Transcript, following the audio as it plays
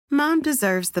Mom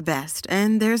deserves the best,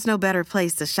 and there's no better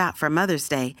place to shop for Mother's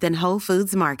Day than Whole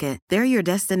Foods Market. They're your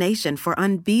destination for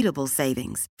unbeatable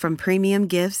savings, from premium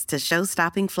gifts to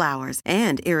show-stopping flowers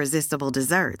and irresistible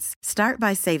desserts. Start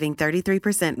by saving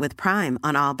 33% with Prime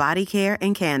on all body care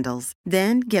and candles.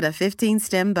 Then get a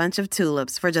 15-stem bunch of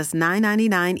tulips for just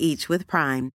 $9.99 each with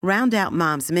Prime. Round out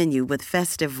Mom's menu with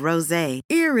festive rosé,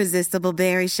 irresistible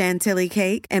berry chantilly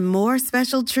cake, and more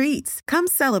special treats. Come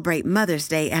celebrate Mother's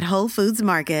Day at Whole Foods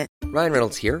Market. Ryan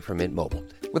Reynolds here from Mint Mobile.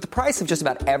 With the price of just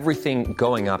about everything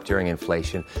going up during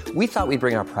inflation, we thought we'd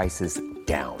bring our prices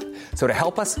down. So to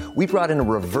help us, we brought in a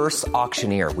reverse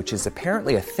auctioneer, which is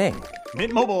apparently a thing.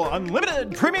 Mint Mobile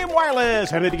Unlimited Premium Wireless.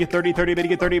 How to get 30, 30, bit to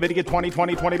get 30, bit to get 20,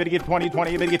 20, 20, bit to get 20,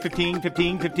 20, bit to get 15,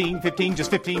 15, 15, 15,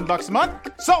 just $15 a month?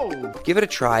 Sold! Give it a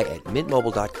try at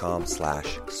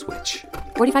mintmobile.com/switch.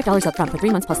 $45 up front for 3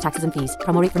 months plus taxes and fees.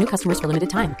 Promo rate for new customers for limited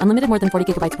time. Unlimited more than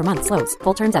 40 gigabytes per month. Slows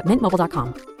full terms at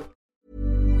mintmobile.com.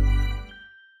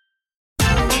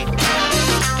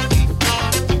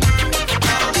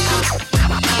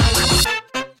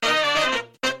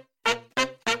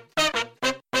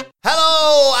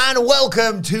 And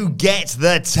welcome to Get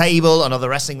the Table, another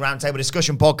Wrestling Roundtable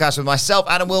discussion podcast with myself,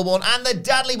 Adam Wilborn, and the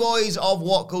Dudley Boys of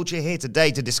What Culture here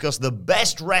today to discuss the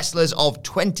best wrestlers of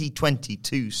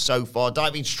 2022 so far.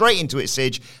 Diving straight into it,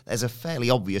 Sige, there's a fairly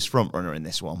obvious frontrunner in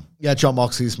this one. Yeah, Jon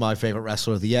Moxley is my favourite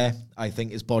wrestler of the year. I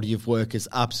think his body of work is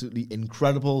absolutely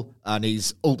incredible, and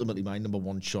he's ultimately my number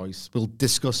one choice. We'll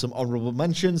discuss some honourable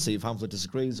mentions, see if Hamflett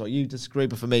disagrees or you disagree,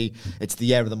 but for me, it's the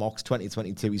year of the Mox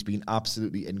 2022. He's been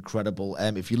absolutely incredible.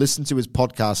 If you listen to his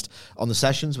podcast on the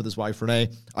sessions with his wife Renee,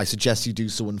 I suggest you do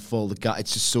so in full. The guy,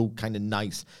 it's just so kind of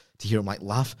nice to hear him like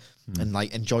laugh and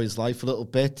like enjoy his life a little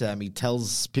bit. He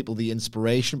tells people the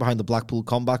inspiration behind the Blackpool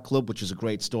Combat Club, which is a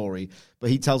great story. But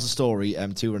he tells a story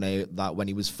to Renee that when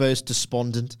he was first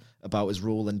despondent about his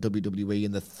role in WWE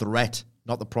and the threat,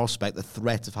 not the prospect, the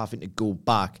threat of having to go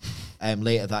back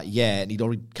later that year, and he'd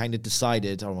already kind of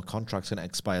decided, oh, my contract's going to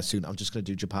expire soon, I'm just going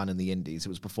to do Japan and the Indies. It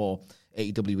was before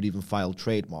AEW would even file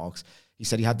trademarks. He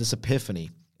said he had this epiphany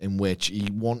in which he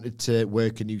wanted to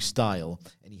work a new style,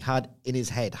 and he had in his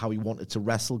head how he wanted to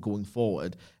wrestle going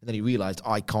forward, and then he realised,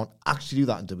 I can't actually do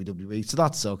that in WWE, so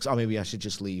that sucks, or maybe I should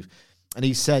just leave. And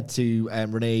he said to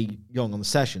Renee Young on the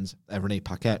sessions, Renee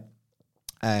Paquette,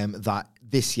 that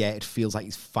this year it feels like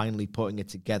he's finally putting it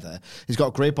together. He's got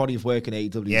a great body of work in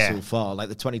AEW so far, like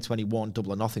the 2021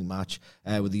 Double or Nothing match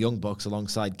with the Young Bucks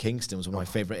alongside Kingston was one of my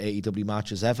favourite AEW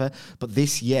matches ever. But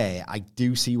this year, I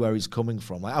do see where he's coming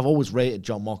from. Like, I've always rated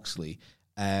Jon Moxley.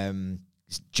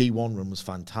 His G1 run was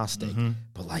fantastic,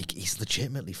 but like he's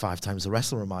legitimately 5 times the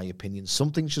wrestler in my opinion.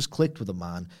 Something's just clicked with the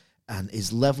man. And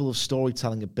his level of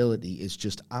storytelling ability is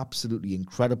just absolutely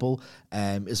incredible.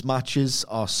 His matches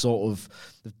are sort of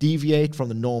deviate from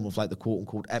the norm of like the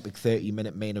quote-unquote epic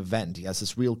 30-minute main event. He has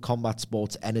this real combat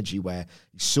sports energy where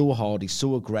he's so hard, he's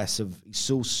so aggressive, he's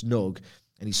so snug,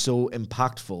 and he's so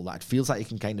impactful that it feels like he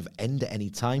can kind of end at any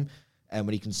time. And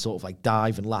when he can sort of like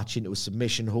dive and latch into a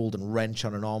submission hold and wrench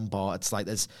on an armbar, it's like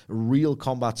there's real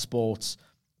combat sports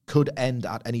could end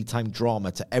at any time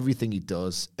drama to everything he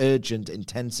does, urgent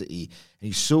intensity, and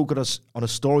he's so good on a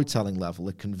storytelling level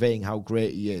at conveying how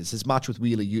great he is. His match with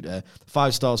Wheeler Yuta,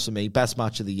 5 stars for me, best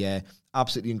match of the year,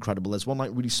 absolutely incredible. There's one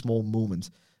like really small moment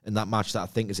in that match that I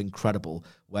think is incredible,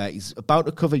 where he's about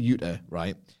to cover Yuta,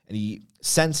 right, and he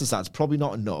senses that it's probably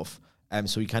not enough,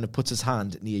 so he kind of puts his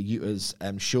hand near Yuta's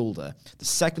shoulder. The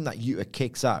second that Yuta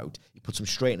kicks out, he puts him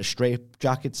straight in a straight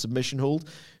jacket submission hold.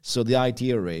 So the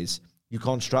idea is, you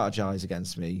can't strategize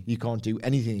against me. You can't do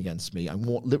anything against me. I'm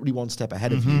literally one step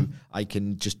ahead of you. I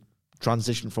can just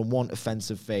transition from one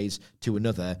offensive phase to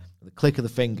another with the click of the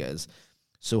fingers.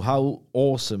 So how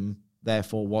awesome,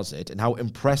 therefore, was it? And how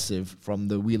impressive from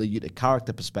the Wheeler Yuta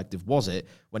character perspective was it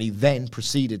when he then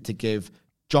proceeded to give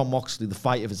Jon Moxley the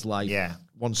fight of his life? Yeah.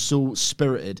 One so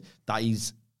spirited that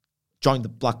he's joined the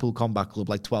Blackpool Combat Club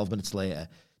like 12 minutes later.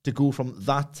 To go from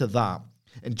that to that,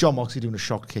 and Jon Moxley doing a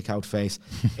shocked kick-out face.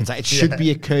 It's like, it should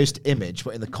be a cursed image,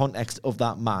 but in the context of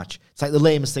that match, it's like the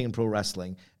lamest thing in pro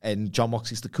wrestling, and Jon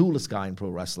Moxley's the coolest guy in pro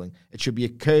wrestling. It should be a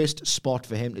cursed spot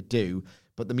for him to do,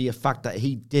 but the mere fact that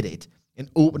he did it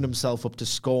and opened himself up to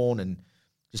scorn and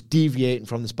just deviating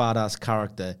from this badass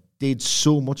character did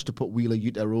so much to put Wheeler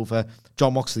Yuta over.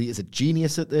 Jon Moxley is a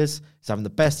genius at this. He's having the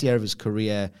best year of his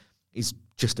career. He's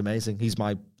just amazing. He's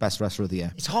my best wrestler of the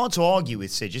year. It's hard to argue with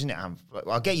Sige, isn't it?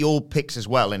 I'll get your picks as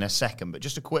well in a second, but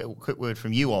just a quick word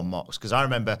from you on Mox, because I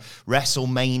remember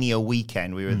WrestleMania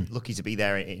weekend. We were lucky to be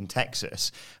there in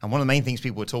Texas, and one of the main things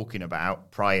people were talking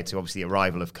about prior to obviously the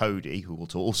arrival of Cody, who we'll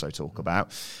also talk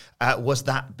about, was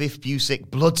that Biff Busick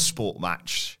Bloodsport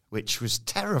match which was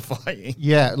terrifying.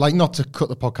 Yeah, like, not to cut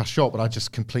the podcast short, but I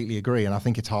just completely agree, and I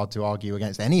think it's hard to argue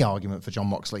against any argument for Jon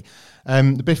Moxley.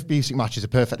 The Biff Busick match is a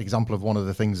perfect example of one of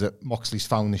the things that Moxley's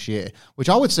found this year, which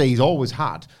I would say he's always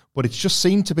had, but it's just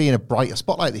seemed to be in a brighter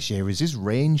spotlight this year, is his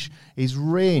range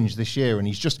this year, and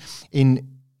he's just in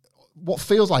what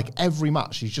feels like every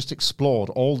match, he's just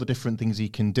explored all the different things he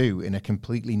can do in a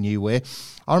completely new way.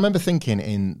 I remember thinking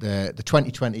in the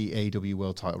 2020 AEW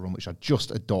World Title run, which I just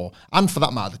adore, and for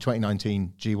that matter, the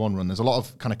 2019 G1 run, there's a lot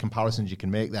of kind of comparisons you can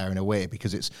make there in a way,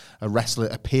 because it's a wrestler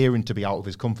appearing to be out of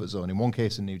his comfort zone. In one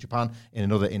case in New Japan, in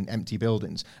another in empty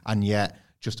buildings, and yet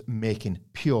just making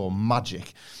pure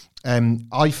magic.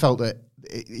 I felt that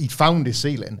he'd found his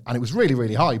ceiling, and it was really,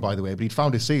 really high, by the way, but he'd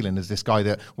found his ceiling as this guy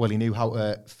that, well, he knew how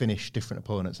to finish different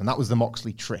opponents, and that was the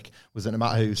Moxley trick, was that no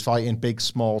matter who's fighting, big,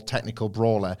 small, technical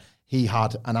brawler, he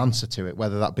had an answer to it,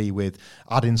 whether that be with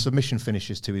adding submission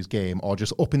finishes to his game, or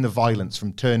just upping the violence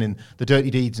from turning the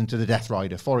Dirty Deeds into the Death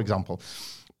Rider, for example.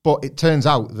 But it turns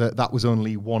out that that was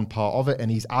only one part of it, and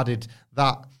he's added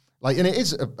that. Like, and it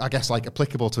is, I guess, like,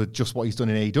 applicable to just what he's done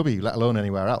in AEW, let alone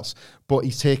anywhere else. But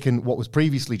he's taken what was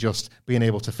previously just being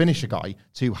able to finish a guy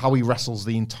to how he wrestles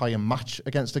the entire match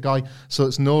against a guy. So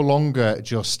it's no longer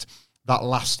just that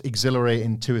last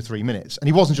exhilarating 2 or 3 minutes. And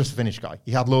he wasn't just a finish guy.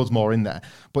 He had loads more in there.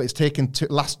 But it's taken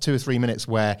last 2 or 3 minutes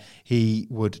where he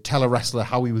would tell a wrestler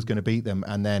how he was going to beat them,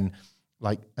 and then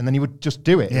he would just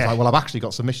do it. Yeah. It's like, well, I've actually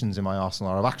got submissions in my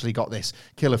arsenal, or I've actually got this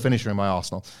killer finisher in my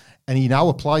arsenal. And he now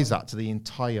applies that to the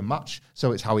entire match.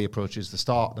 So it's how he approaches the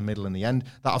start, the middle, and the end.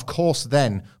 That, of course,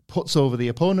 then puts over the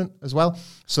opponent as well.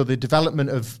 So the development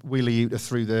of Wheeler Yuta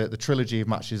through the trilogy of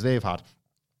matches they've had,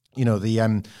 you know,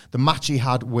 the match he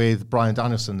had with Bryan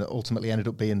Danielson that ultimately ended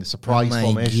up being the surprise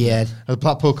formation of the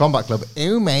Blackpool Combat Club.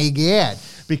 Oh my God.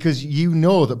 Because you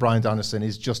know that Bryan Danielson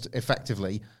is just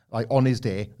effectively, like, on his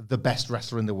day, the best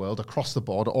wrestler in the world across the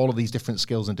board, all of these different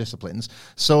skills and disciplines.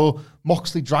 So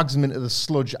Moxley drags him into the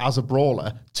sludge as a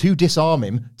brawler to disarm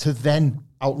him, to then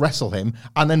out-wrestle him,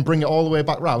 and then bring it all the way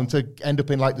back round to end up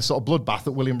in, like, the sort of bloodbath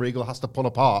that William Regal has to pull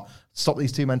apart, stop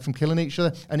these two men from killing each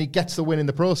other. And he gets the win in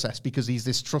the process because he's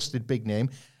this trusted big name.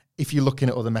 If you're looking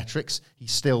at other metrics,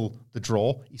 he's still the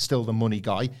draw. He's still the money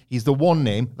guy. He's the one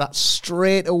name that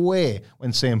straight away,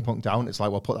 when CM Punk down, it's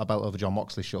like, well, put that belt over Jon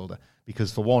Moxley's shoulder.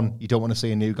 Because for one, you don't want to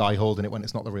see a new guy holding it when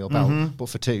it's not the real belt. Mm-hmm. But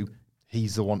for two,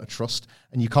 he's the one to trust.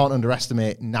 And you can't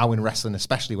underestimate now in wrestling,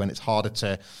 especially when it's harder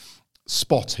to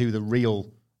spot who the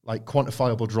real, like,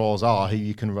 quantifiable draws are, who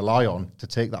you can rely on to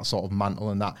take that sort of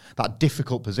mantle and that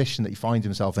difficult position that he finds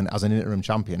himself in as an interim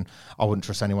champion. I wouldn't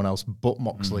trust anyone else but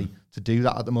Moxley to do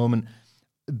that at the moment.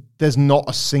 There's not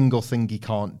a single thing he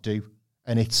can't do.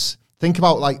 And it's, think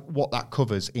about, like, what that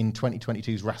covers in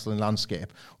 2022's wrestling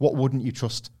landscape. What wouldn't you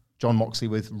trust Jon Moxley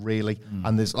with, really?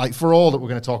 And there's, like, for all that we're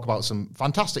going to talk about some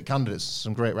fantastic candidates,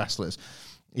 some great wrestlers.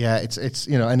 Yeah, it's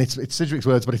you know, and it's Sidgwick's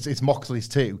words, but it's Moxley's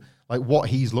too. Like, what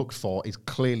he's looked for is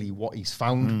clearly what he's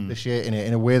found this year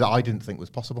in a way that I didn't think was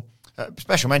possible.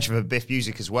 Special mention for Biff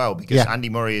Busick as well, because Andy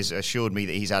Murray has assured me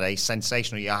that he's had a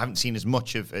sensational year. I haven't seen as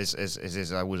much of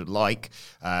as I would like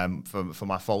for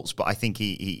my faults, but I think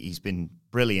he's been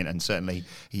brilliant, and certainly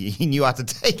he knew how to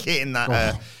take it in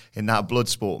that blood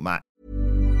sport match.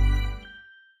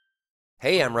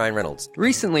 Hey, I'm Ryan Reynolds.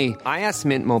 Recently, I asked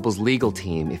Mint Mobile's legal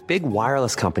team if big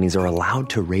wireless companies are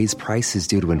allowed to raise prices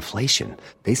due to inflation.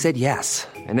 They said yes.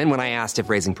 And then when I asked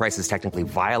if raising prices technically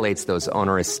violates those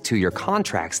onerous 2-year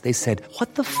contracts, they said,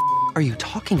 "What the f*** are you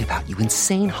talking about, you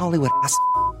insane Hollywood ass?"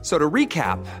 So to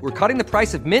recap, we're cutting the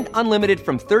price of Mint Unlimited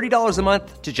from $30 a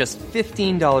month to just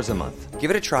 $15 a month. Give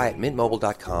it a try at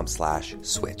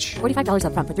mintmobile.com/switch. $45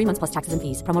 up front for 3 months plus taxes and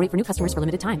fees. Promo rate for new customers for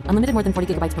limited time. Unlimited more than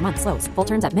 40 gigabytes per month. Slows full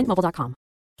terms at mintmobile.com.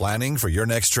 Planning for your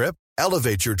next trip?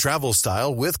 Elevate your travel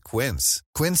style with Quince.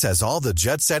 Quince has all the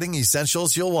jet-setting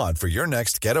essentials you'll want for your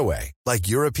next getaway, like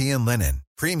European linen,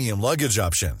 premium luggage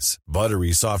options,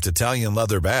 buttery soft Italian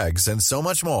leather bags, and so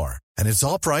much more. And it's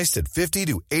all priced at 50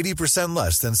 to 80%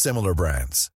 less than similar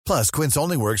brands. Plus, Quince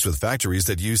only works with factories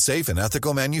that use safe and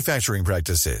ethical manufacturing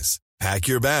practices. Pack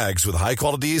your bags with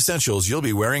high-quality essentials you'll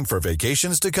be wearing for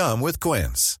vacations to come with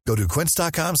Quince. Go to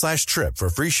quince.com/trip for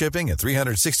free shipping and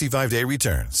 365-day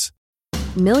returns.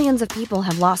 Millions of people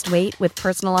have lost weight with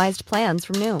personalized plans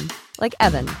from Noom. Like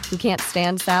Evan, who can't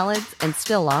stand salads and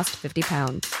still lost 50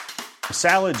 pounds.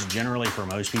 Salads generally for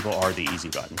most people are the easy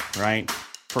button, right?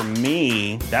 For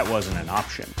me, that wasn't an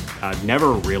option. I never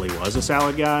really was a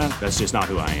salad guy. That's just not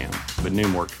who I am. But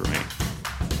Noom worked for me.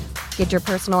 Get your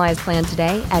personalized plan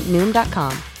today at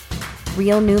Noom.com.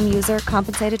 Real Noom user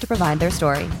compensated to provide their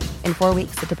story. In 4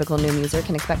 weeks, the typical Noom user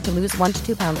can expect to lose 1 to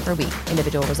 2 pounds per week.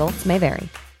 Individual results may vary.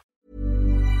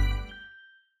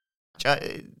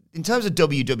 match. In terms of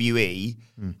WWE,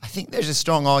 I think there's a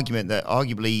strong argument that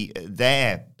arguably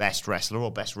their best wrestler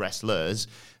or best wrestlers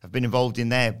have been involved in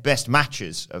their best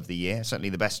matches of the year. Certainly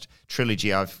the best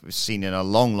trilogy I've seen in a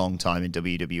long, long time in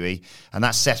WWE. And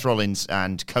that's Seth Rollins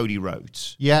and Cody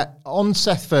Rhodes. Yeah, on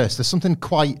Seth first, there's something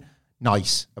quite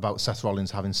nice about Seth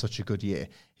Rollins having such a good year.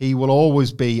 He will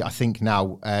always be, I think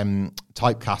now,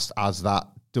 typecast as that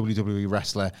WWE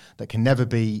wrestler that can never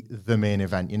be the main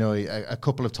event. You know, a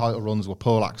couple of title runs were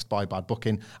poleaxed by bad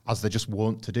booking, as they just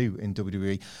want to do in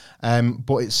WWE.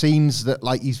 But it seems that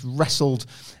like he's wrestled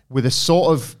with a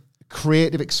sort of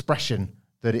creative expression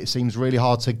that it seems really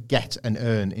hard to get and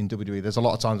earn in WWE. There's a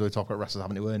lot of times where we talk about wrestlers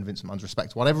having to earn Vince McMahon's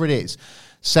respect. Whatever it is,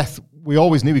 Seth, we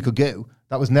always knew he could go.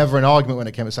 That was never an argument when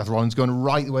it came to Seth Rollins, going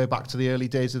right the way back to the early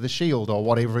days of The Shield or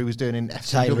whatever he was doing in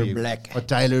FCW. Or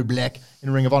Tyler Black in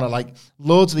Ring of Honor. Like,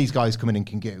 loads of these guys coming in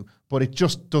can go, but it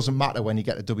just doesn't matter when you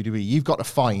get to WWE. You've got to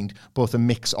find both a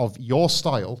mix of your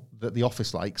style that The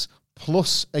Office likes,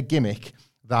 plus a gimmick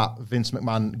that Vince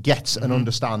McMahon gets and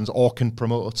understands or can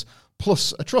promote,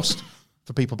 plus a trust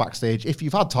for people backstage if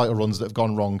you've had title runs that have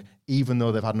gone wrong, even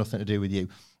though they've had nothing to do with you.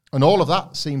 And all of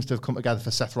that seems to have come together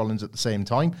for Seth Rollins at the same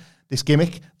time. This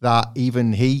gimmick that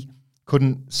even he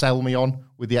couldn't sell me on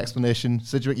with the explanation.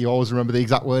 Sidgwick, you always remember the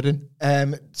exact wording?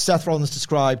 Seth Rollins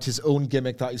described his own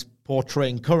gimmick that he's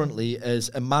portraying currently as,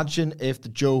 imagine if the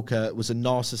Joker was a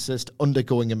narcissist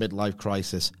undergoing a midlife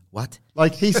crisis. What?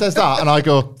 Like, he says that, and I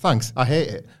go, thanks, I hate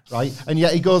it, right? And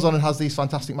yet he goes on and has these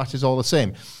fantastic matches all the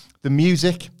same. The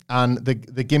music and the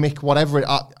gimmick, whatever it,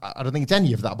 I don't think it's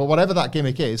any of that, but whatever that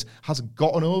gimmick is, has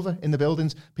gotten over in the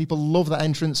buildings. People love that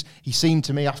entrance. He seemed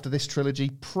to me after this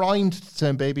trilogy primed to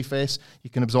turn babyface.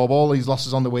 You can absorb all these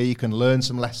losses on the way. You can learn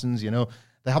some lessons, you know.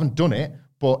 They haven't done it,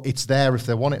 but it's there if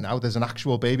they want it now. There's an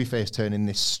actual babyface turn in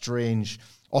this strange,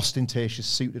 ostentatious,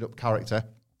 suited up character.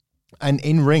 And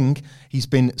in ring, he's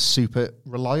been super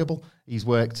reliable. He's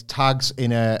worked tags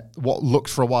in what looked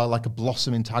for a while like a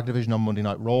blossoming tag division on Monday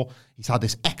Night Raw. He's had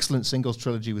this excellent singles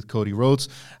trilogy with Cody Rhodes.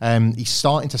 He's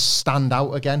starting to stand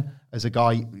out again as a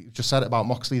guy, you just said it about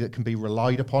Moxley, that can be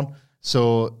relied upon.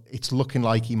 So it's looking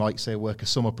like he might, say, work a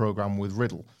summer program with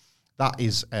Riddle. That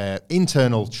is an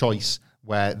internal choice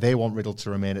where they want Riddle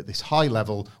to remain at this high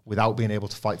level without being able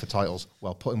to fight for titles.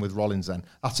 Well, put him with Rollins then.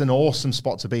 That's an awesome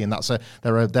spot to be in.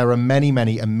 There are many,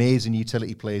 many amazing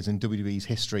utility players in WWE's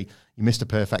history. You Mr.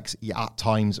 Perfects, at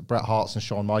times, Bret Hart's and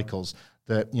Shawn Michaels,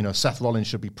 that, you know, Seth Rollins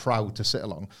should be proud to sit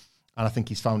along. And I think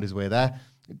he's found his way there.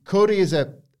 Cody is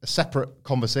a separate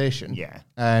conversation. Yeah.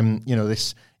 You know,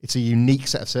 it's a unique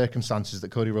set of circumstances that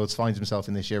Cody Rhodes finds himself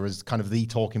in this year as kind of the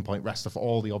talking point wrestler for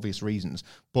all the obvious reasons.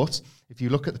 But if you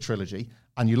look at the trilogy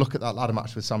and you look at that ladder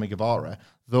match with Sammy Guevara,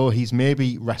 though he's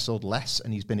maybe wrestled less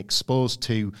and he's been exposed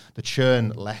to the churn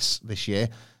less this year,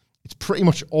 it's pretty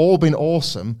much all been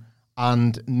awesome,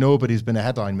 and nobody's been a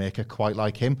headline maker quite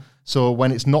like him. So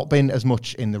when it's not been as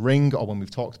much in the ring, or when we've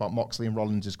talked about Moxley and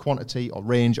Rollins' quantity or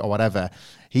range or whatever,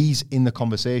 he's in the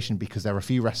conversation because there are a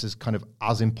few wrestlers kind of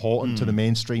as important to the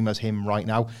mainstream as him right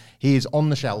now. He is on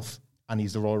the shelf, and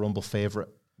he's the Royal Rumble favourite.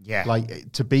 Yeah.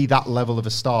 Like, to be that level of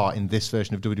a star in this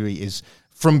version of WWE is,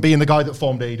 from being the guy that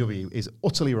formed AEW, is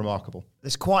utterly remarkable.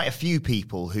 There's quite a few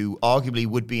people who arguably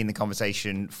would be in the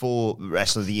conversation for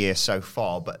Wrestler of the Year so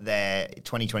far, but their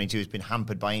 2022 has been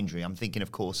hampered by injury. I'm thinking,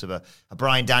 of course, of a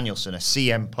Bryan Danielson, a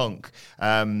CM Punk.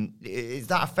 Is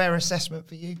that a fair assessment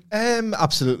for you?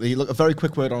 Absolutely. Look, a very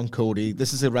quick word on Cody.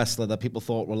 This is a wrestler that people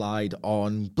thought relied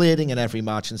on blading in every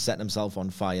match and setting himself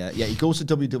on fire. Yeah, he goes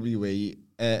to WWE,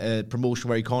 a promotion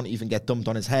where he can't even get dumped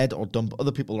on his head or dump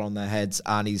other people on their heads,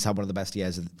 and he's had one of the best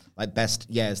years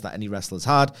that any wrestler's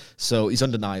had. So he's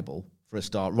undeniable for a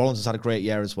start. Rollins has had a great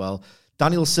year as well.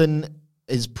 Danielson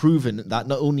is proven that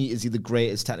not only is he the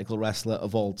greatest technical wrestler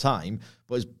of all time,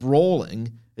 but his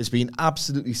brawling has been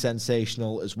absolutely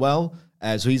sensational as well.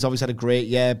 So he's obviously had a great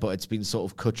year, but it's been sort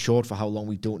of cut short for how long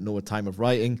we don't know at time of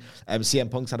writing. CM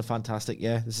Punk's had a fantastic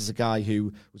year. This is a guy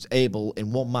who was able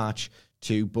in one match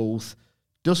to both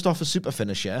dust off a super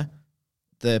finisher,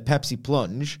 the Pepsi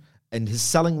Plunge, and his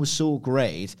selling was so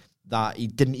great that he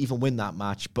didn't even win that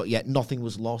match, but yet nothing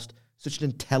was lost. Such an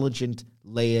intelligent,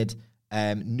 layered,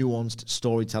 nuanced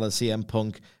storyteller, CM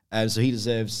Punk. So he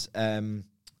deserves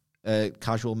a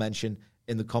casual mention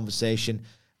in the conversation.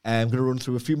 I'm going to run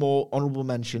through a few more honourable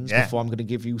mentions before I'm going to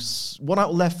give you one out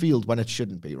of left field when it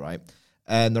shouldn't be, right?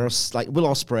 And there are like Will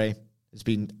Ospreay has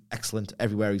been excellent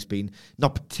everywhere he's been.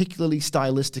 Not particularly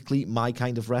stylistically my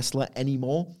kind of wrestler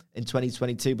anymore in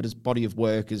 2022, but his body of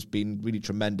work has been really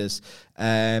tremendous.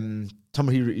 Tomohiro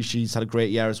Ishii's had a great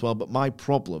year as well, but my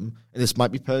problem, and this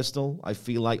might be personal, I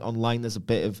feel like online there's a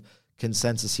bit of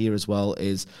consensus here as well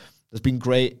is there's been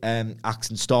great acts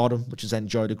in Stardom, which has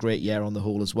enjoyed a great year on the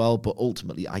whole as well. But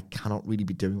ultimately, I cannot really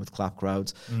be doing with clap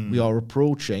crowds. We are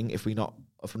approaching, if we're not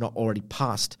already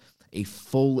past, a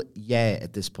full year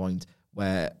at this point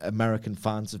where American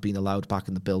fans have been allowed back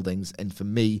in the buildings. And for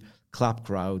me, clap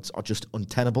crowds are just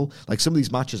untenable. Like, some of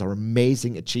these matches are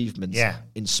amazing achievements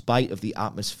in spite of the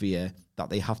atmosphere that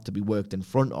they have to be worked in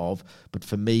front of. But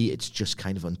for me, it's just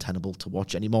kind of untenable to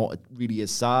watch anymore. It really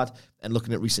is sad. And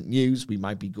looking at recent news, we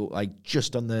might be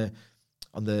just on the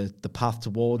path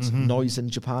towards noise in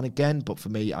Japan again. But for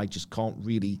me, I just can't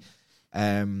really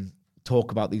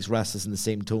talk about these wrestlers in the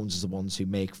same tones as the ones who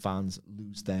make fans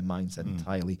lose their mindset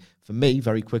entirely. For me,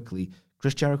 very quickly,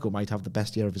 Chris Jericho might have the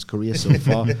best year of his career so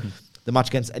far. The match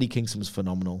against Eddie Kingston was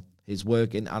phenomenal. His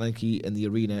work in Anarchy in the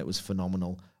Arena was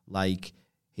phenomenal. Like,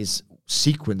 his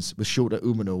sequence with Shota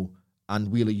Umino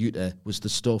and Wheeler Yuta was the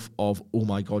stuff of, oh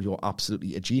my God, you're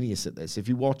absolutely a genius at this. If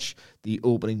you watch the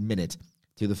opening minute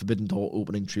to the Forbidden Door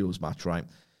opening trios match, right,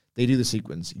 they do the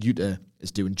sequence. Yuta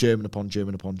is doing German upon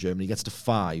German upon German. He gets to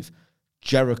 5.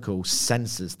 Jericho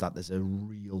senses that there's a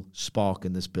real spark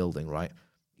in this building, right?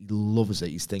 He loves it.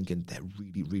 He's thinking, they're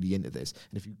really, really into this.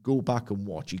 And if you go back and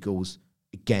watch, he goes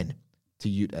again to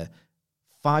Yuta.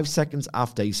 5 seconds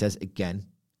after he says again,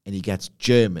 and he gets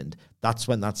Germaned, that's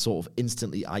when that sort of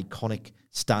instantly iconic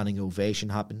standing ovation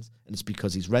happens. And it's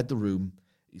because he's read the room,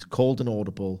 he's called an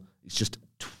audible, he's just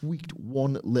tweaked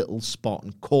one little spot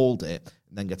and called it,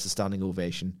 and then gets a standing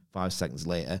ovation 5 seconds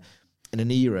later. In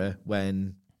an era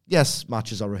when, yes,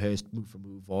 matches are rehearsed move for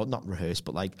move, or not rehearsed,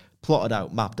 but like plotted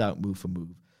out, mapped out move for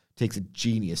move. It takes a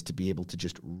genius to be able to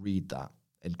just read that.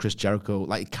 And Chris Jericho,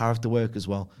 like, character work as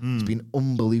well. It's been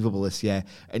unbelievable this year.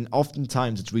 And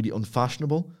oftentimes it's really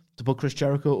unfashionable to put Chris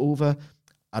Jericho over.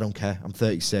 I don't care. I'm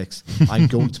 36. I'm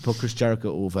going to put Chris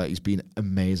Jericho over. He's been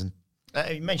amazing.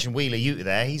 You mentioned Wheeler Yuta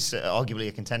there. He's arguably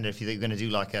a contender if you're going to do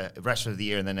like a Wrestler of the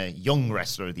Year and then a Young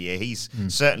Wrestler of the Year. He's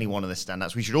certainly one of the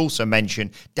standouts. We should also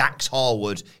mention Dax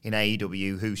Harwood in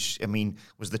AEW, who,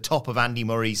 was the top of Andy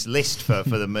Murray's list for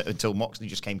them until Moxley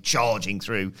just came charging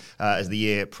through as the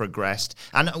year progressed.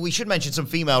 And we should mention some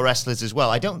female wrestlers as well.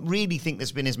 I don't really think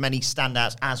there's been as many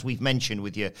standouts as we've mentioned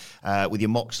with your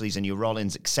Moxleys and your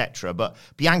Rollins, etc. But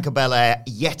Bianca Belair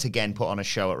yet again put on a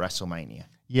show at WrestleMania.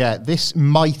 Yeah, this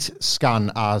might scan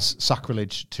as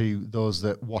sacrilege to those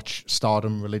that watch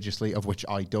Stardom religiously, of which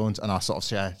I don't, and I sort of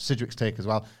share Sidgwick's take as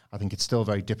well. I think it's still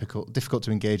very difficult to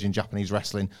engage in Japanese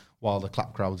wrestling while the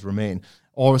clap crowds remain,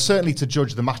 or certainly to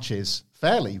judge the matches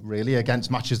fairly, really, against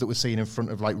matches that we're seeing in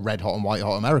front of like red hot and white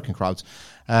hot American crowds.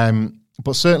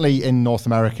 But certainly in North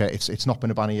America, it's not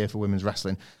been a banner year for women's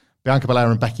wrestling. Bianca Belair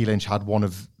and Becky Lynch had one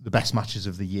of the best matches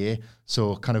of the year,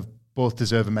 so kind of both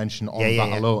deserve a mention on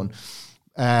that alone.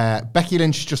 Becky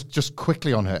Lynch, just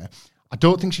quickly on her, I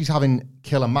don't think she's having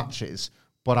killer matches,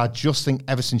 but I just think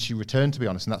ever since she returned, to be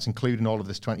honest, and that's including all of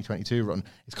this 2022 run,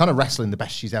 it's kind of wrestling the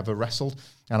best she's ever wrestled,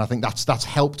 and I think that's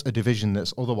helped a division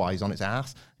that's otherwise on its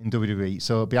ass in WWE.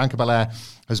 So Bianca Belair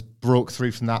has broke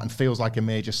through from that and feels like a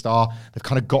major star. They've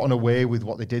kind of gotten away with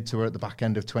what they did to her at the back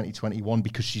end of 2021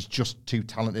 because she's just too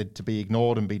talented to be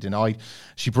ignored and be denied.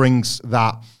 She brings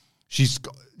that. She's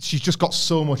just got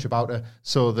so much about her,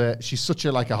 so that she's such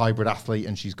a hybrid athlete,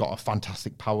 and she's got a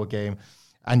fantastic power game,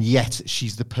 and yet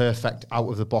she's the perfect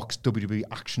out-of-the-box WWE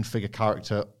action figure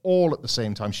character all at the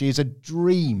same time. She is a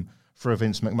dream for a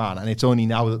Vince McMahon, and it's only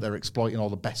now that they're exploiting all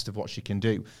the best of what she can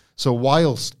do. So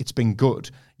whilst it's been good,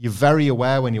 you're very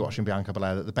aware when you're watching Bianca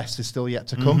Belair that the best is still yet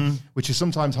to come, which is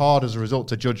sometimes hard as a result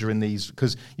to judge her in these,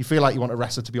 because you feel like you want a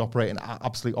wrestler to be operating at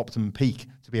absolute optimum peak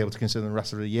to be able to consider the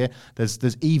Wrestler of the Year.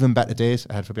 There's even better days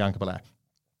ahead for Bianca Belair.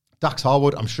 Dax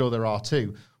Harwood, I'm sure there are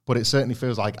too, but it certainly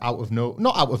feels like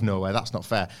not out of nowhere, that's not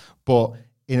fair, but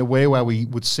in a way where we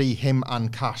would see him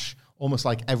and Cash almost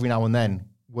like every now and then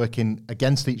working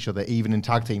against each other, even in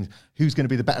tag teams, who's going to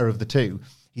be the better of the two.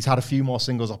 He's had a few more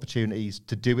singles opportunities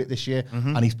to do it this year,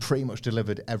 and he's pretty much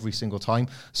delivered every single time.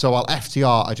 So while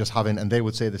FTR are just having, and they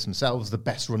would say this themselves, the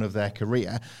best run of their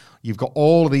career, you've got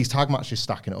all of these tag matches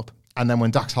stacking up, and then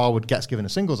when Dax Harwood gets given a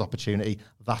singles opportunity,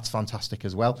 that's fantastic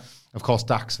as well. Of course,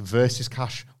 Dax versus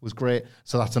Cash was great,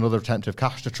 so that's another attempt of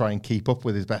Cash to try and keep up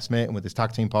with his best mate and with his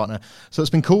tag team partner. So it's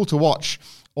been cool to watch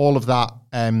all of that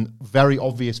very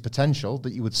obvious potential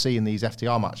that you would see in these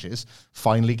FTR matches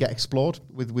finally get explored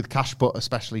with Cash, but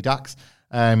especially Dax.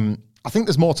 I think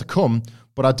there's more to come,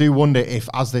 but I do wonder if,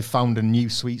 as they've found a new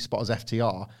sweet spot as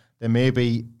FTR, there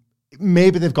maybe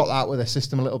they've got that out with their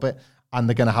system a little bit. and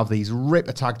they're going to have these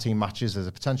ripper tag team matches. There's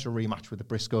a potential rematch with the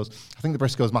Briscoes. I think the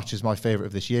Briscoes match is my favourite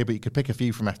of this year, but you could pick a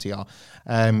few from FTR.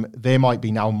 They might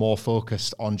be now more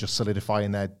focused on just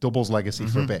solidifying their doubles legacy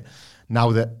for a bit.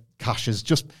 Now that Cash has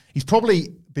he's probably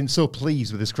been so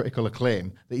pleased with his critical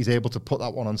acclaim that he's able to put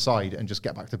that one on side and just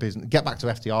get back to business, get back to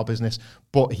FTR business.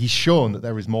 But he's shown that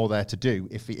there is more there to do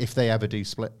if they ever do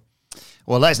split.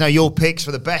 Well, let us know your picks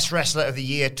for the best wrestler of the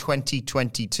year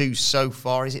 2022 so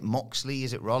far. Is it Moxley?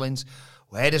 Is it Rollins?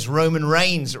 Where does Roman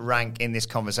Reigns rank in this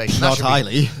conversation? Not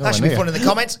highly. That should be fun in the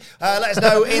comments. Let us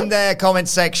know in the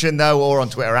comments section, though, or on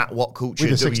Twitter at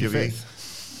WhatCultureWWE.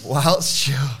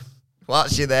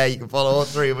 Whilst you're there, you can follow all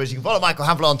three of us. You can follow Michael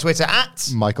Hamflett on Twitter at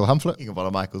Michael Hamflett. You can follow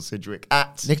Michael Sidgwick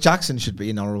at Nick Jackson should be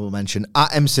an honourable mention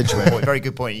at M Sidgwick. Very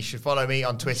good point. You should follow me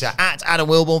on Twitter at Adam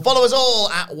Wilborn. Follow us all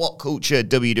at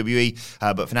WhatCultureWWE.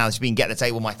 But for now, this has been Get the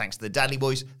Table. My thanks to the Dudley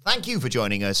Boys. Thank you for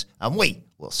joining us, and we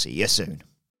will see you soon.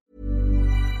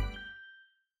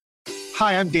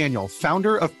 Hi, I'm Daniel,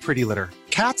 founder of Pretty Litter.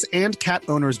 Cats and cat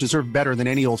owners deserve better than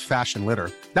any old-fashioned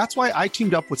litter. That's why I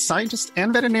teamed up with scientists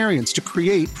and veterinarians to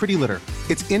create Pretty Litter.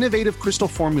 Its innovative crystal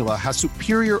formula has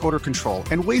superior odor control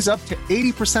and weighs up to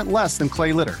 80% less than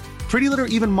clay litter. Pretty Litter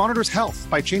even monitors health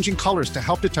by changing colors to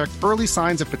help detect early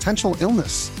signs of potential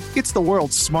illness. It's the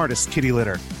world's smartest kitty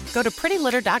litter. Go to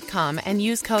prettylitter.com and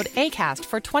use code ACAST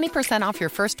for 20% off your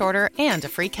first order and a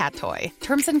free cat toy.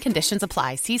 Terms and conditions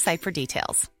apply. See site for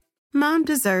details. Mom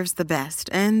deserves the best,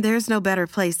 and there's no better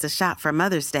place to shop for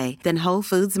Mother's Day than Whole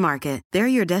Foods Market. They're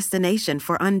your destination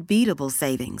for unbeatable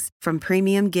savings, from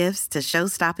premium gifts to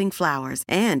show-stopping flowers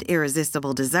and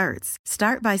irresistible desserts.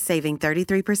 Start by saving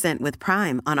 33% with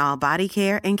Prime on all body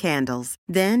care and candles.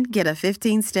 Then get a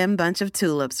 15-stem bunch of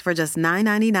tulips for just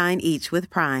 $9.99 each with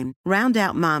Prime. Round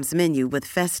out Mom's menu with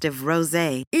festive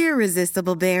rosé,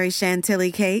 irresistible berry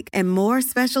chantilly cake, and more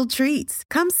special treats.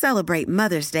 Come celebrate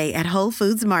Mother's Day at Whole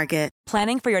Foods Market.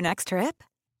 Planning for your next trip?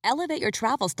 Elevate your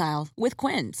travel style with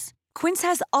Quince. Quince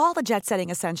has all the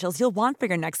jet-setting essentials you'll want for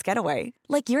your next getaway,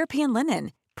 like European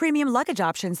linen, premium luggage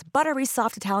options, buttery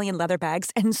soft Italian leather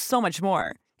bags, and so much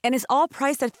more. And is all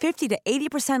priced at 50 to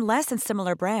 80% less than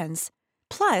similar brands.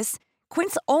 Plus,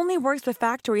 Quince only works with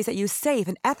factories that use safe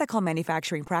and ethical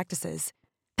manufacturing practices.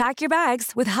 Pack your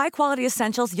bags with high-quality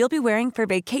essentials you'll be wearing for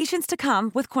vacations to come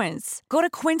with Quince. Go to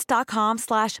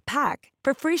quince.com/pack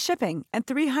for free shipping and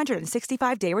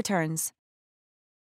 365-day returns.